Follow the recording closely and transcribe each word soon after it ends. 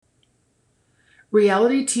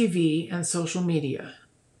Reality TV and social media,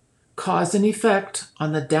 cause and effect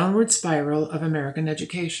on the downward spiral of American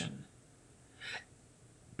education.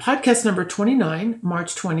 Podcast number 29,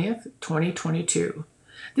 March 20th, 2022.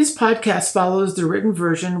 This podcast follows the written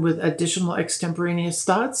version with additional extemporaneous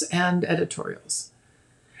thoughts and editorials.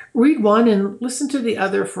 Read one and listen to the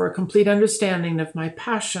other for a complete understanding of my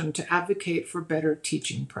passion to advocate for better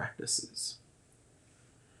teaching practices.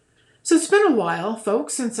 So it's been a while,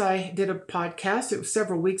 folks, since I did a podcast. It was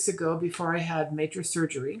several weeks ago before I had major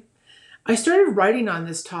surgery. I started writing on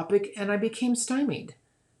this topic and I became stymied.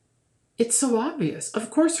 It's so obvious. Of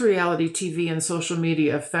course, reality TV and social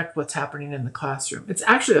media affect what's happening in the classroom. It's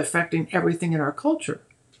actually affecting everything in our culture.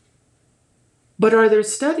 But are there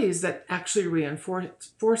studies that actually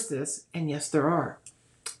reinforce this? And yes, there are.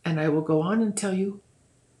 And I will go on and tell you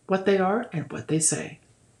what they are and what they say.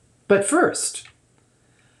 But first,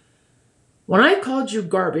 when I called you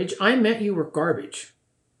garbage, I meant you were garbage.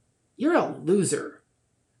 You're a loser.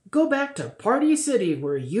 Go back to Party City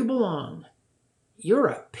where you belong. You're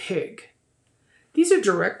a pig. These are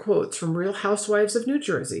direct quotes from Real Housewives of New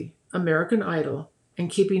Jersey, American Idol, and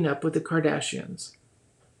Keeping Up with the Kardashians.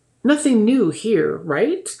 Nothing new here,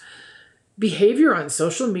 right? Behavior on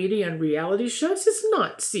social media and reality shows has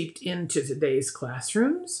not seeped into today's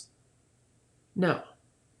classrooms. No,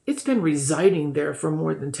 it's been residing there for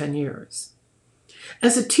more than 10 years.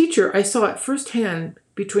 As a teacher, I saw it firsthand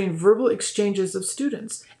between verbal exchanges of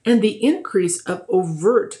students and the increase of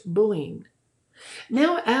overt bullying.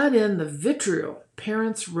 Now add in the vitriol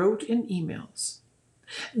parents wrote in emails.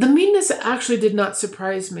 The meanness actually did not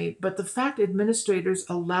surprise me, but the fact administrators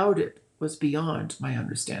allowed it was beyond my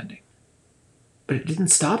understanding. But it didn't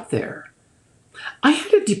stop there. I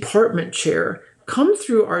had a department chair come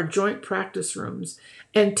through our joint practice rooms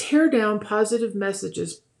and tear down positive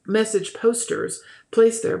message posters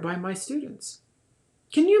placed there by my students.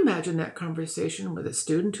 Can you imagine that conversation with a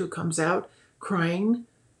student who comes out crying,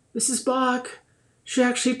 "Mrs. Bach, she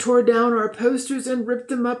actually tore down our posters and ripped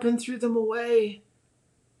them up and threw them away"?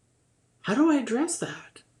 How do I address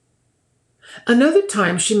that? Another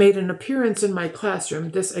time she made an appearance in my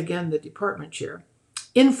classroom, this again the department chair,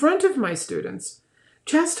 in front of my students,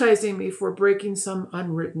 chastising me for breaking some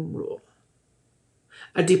unwritten rule.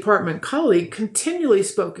 A department colleague continually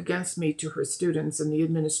spoke against me to her students and the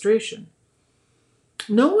administration.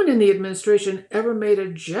 No one in the administration ever made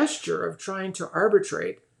a gesture of trying to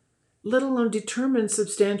arbitrate, let alone determine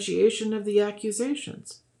substantiation of the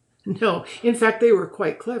accusations. No, in fact, they were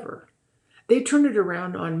quite clever. They turned it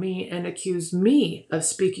around on me and accused me of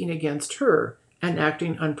speaking against her and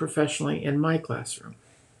acting unprofessionally in my classroom.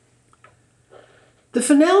 The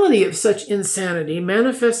finality of such insanity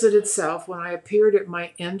manifested itself when I appeared at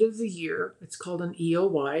my end of the year, it's called an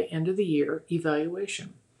EOY, end of the year,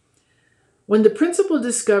 evaluation. When the principal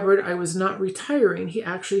discovered I was not retiring, he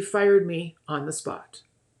actually fired me on the spot.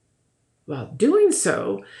 While doing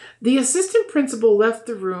so, the assistant principal left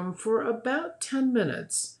the room for about 10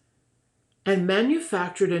 minutes and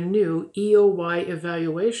manufactured a new EOY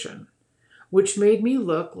evaluation, which made me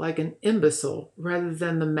look like an imbecile rather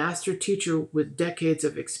than the master teacher with decades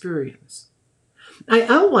of experience. I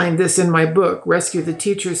outlined this in my book, Rescue the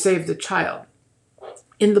Teacher, Save the Child.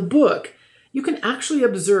 In the book, you can actually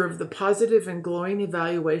observe the positive and glowing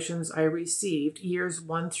evaluations I received years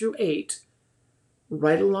 1 through 8,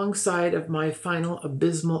 right alongside of my final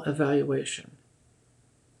abysmal evaluation.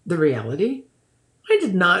 The reality? I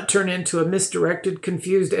did not turn into a misdirected,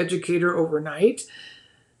 confused educator overnight.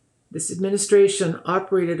 This administration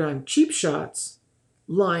operated on cheap shots,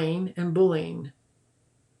 lying, and bullying.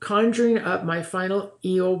 Conjuring up my final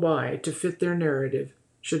EOY to fit their narrative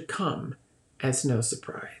should come as no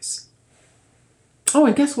surprise. Oh,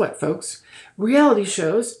 and guess what, folks? Reality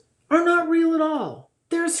shows are not real at all.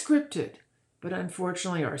 They're scripted. But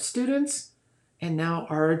unfortunately, our students and now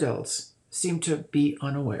our adults seem to be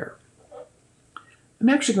unaware. I'm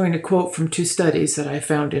actually going to quote from 2 studies that I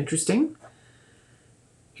found interesting.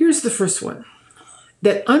 Here's the first one.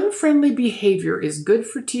 That unfriendly behavior is good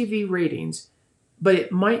for TV ratings, but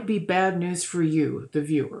it might be bad news for you, the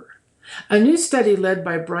viewer. A new study led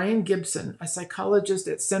by Brian Gibson, a psychologist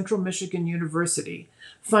at Central Michigan University,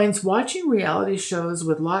 finds watching reality shows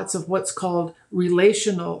with lots of what's called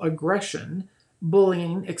relational aggression,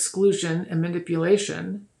 bullying, exclusion, and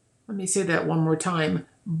manipulation. Let me say that one more time.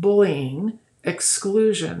 Bullying,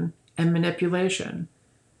 exclusion, and manipulation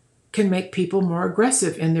can make people more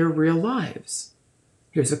aggressive in their real lives.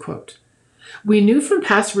 Here's a quote. "We knew from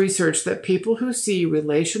past research that people who see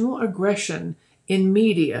relational aggression in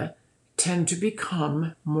media tend to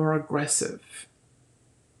become more aggressive."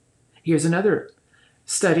 Here's another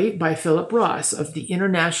study by Philip Ross of the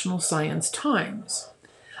International Science Times.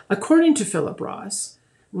 According to Philip Ross,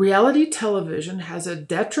 reality television has a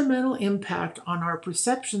detrimental impact on our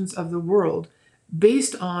perceptions of the world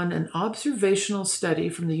based on an observational study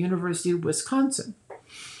from the University of Wisconsin.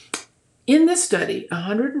 In this study,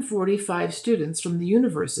 145 students from the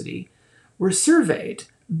university were surveyed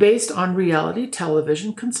based on reality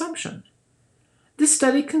television consumption. This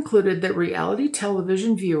study concluded that reality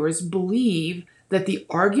television viewers believe that the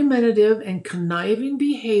argumentative and conniving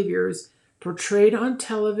behaviors portrayed on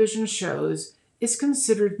television shows is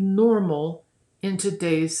considered normal in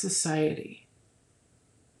today's society.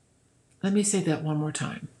 Let me say that one more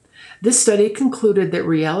time. This study concluded that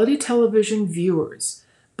reality television viewers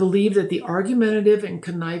believe that the argumentative and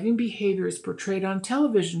conniving behaviors portrayed on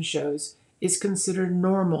television shows is considered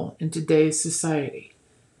normal in today's society.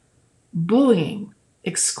 Bullying,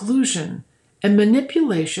 exclusion, and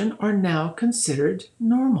manipulation are now considered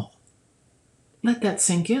normal. Let that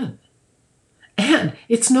sink in. And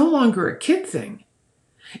it's no longer a kid thing.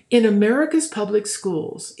 In America's public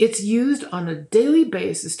schools, it's used on a daily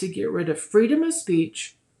basis to get rid of freedom of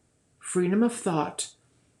speech, freedom of thought,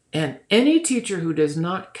 and any teacher who does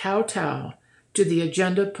not kowtow to the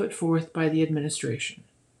agenda put forth by the administration.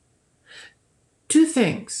 Two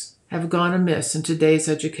things have gone amiss in today's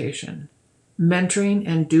education: mentoring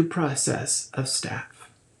and due process of staff.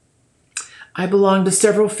 I belong to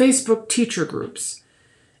several Facebook teacher groups.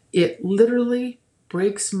 It literally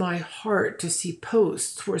breaks my heart to see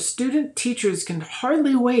posts where student teachers can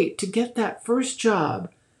hardly wait to get that first job,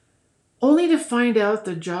 only to find out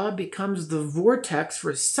the job becomes the vortex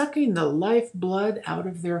for sucking the lifeblood out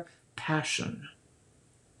of their passion.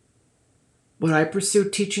 Would I pursue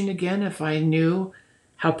teaching again if I knew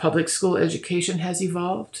how public school education has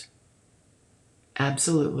evolved?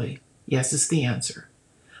 Absolutely. Yes is the answer.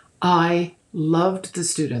 I loved the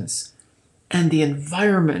students and the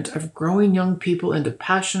environment of growing young people into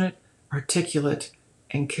passionate, articulate,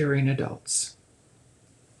 and caring adults.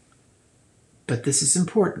 But this is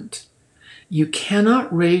important. You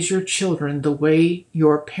cannot raise your children the way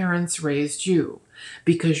your parents raised you,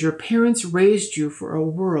 because your parents raised you for a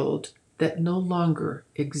world that no longer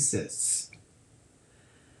exists.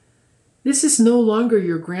 This is no longer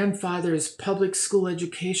your grandfather's public school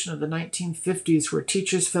education of the 1950s, where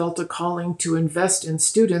teachers felt a calling to invest in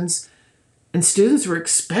students, and students were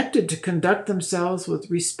expected to conduct themselves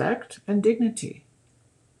with respect and dignity.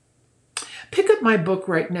 Pick up my book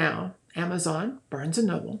right now, Amazon, Barnes &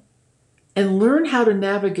 Noble, and learn how to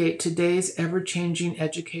navigate today's ever-changing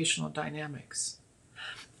educational dynamics.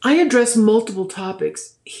 I address multiple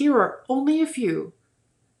topics. Here are only a few,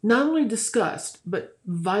 not only discussed, but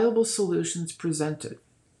viable solutions presented.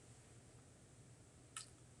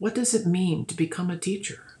 What does it mean to become a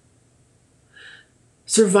teacher?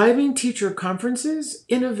 Surviving teacher conferences,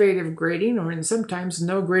 innovative grading, or in sometimes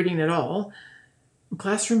no grading at all,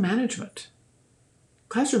 classroom management.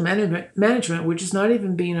 Classroom management, which is not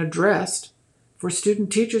even being addressed for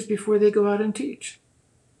student teachers before they go out and teach.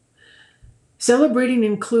 Celebrating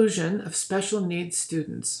inclusion of special needs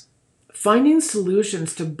students. Finding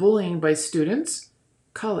solutions to bullying by students,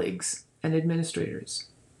 colleagues, and administrators.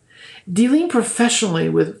 Dealing professionally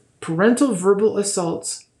with parental verbal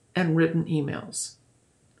assaults and written emails.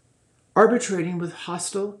 Arbitrating with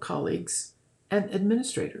hostile colleagues and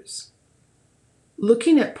administrators.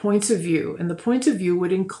 Looking at points of view, and the points of view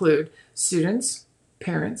would include students,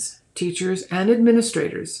 parents, teachers, and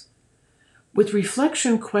administrators, with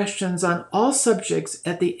reflection questions on all subjects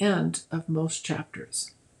at the end of most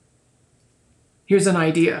chapters. Here's an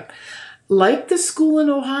idea. Like the school in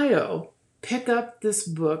Ohio, pick up this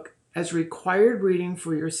book as required reading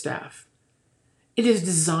for your staff. It is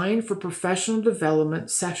designed for professional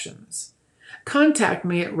development sessions. Contact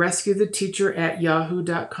me at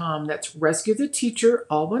rescuetheteacher@yahoo.com. That's rescuetheteacher,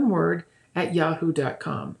 all one word,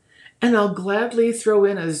 @yahoo.com. And I'll gladly throw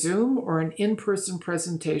in a Zoom or an in-person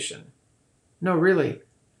presentation. No, really,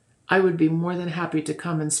 I would be more than happy to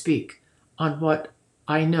come and speak on what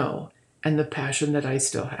I know and the passion that I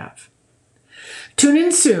still have. Tune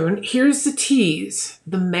in soon. Here's the tease: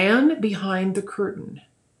 the man behind the curtain.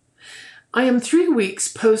 I am 3 weeks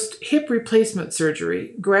post-hip replacement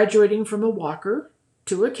surgery, graduating from a walker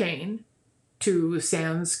to a cane to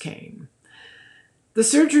sans cane. The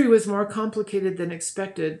surgery was more complicated than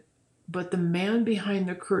expected, but the man behind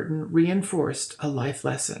the curtain reinforced a life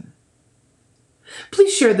lesson.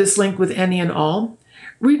 Please share this link with any and all.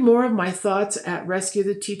 Read more of my thoughts at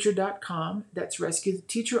rescuetheteacher.com. That's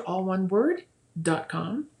rescuetheteacher, all one word,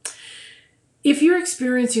 .com. If you're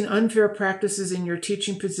experiencing unfair practices in your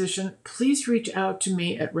teaching position, please reach out to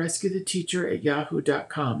me at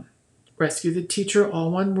rescuetheteacher@yahoo.com. Rescue the Teacher,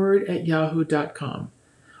 all one word, at yahoo.com.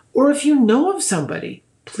 Or if you know of somebody,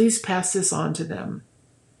 please pass this on to them.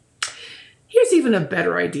 Here's even a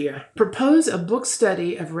better idea. Propose a book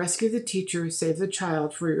study of Rescue the Teacher, Save the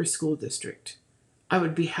Child for your school district. I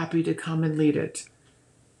would be happy to come and lead it.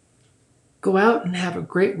 Go out and have a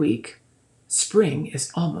great week. Spring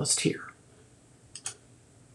is almost here.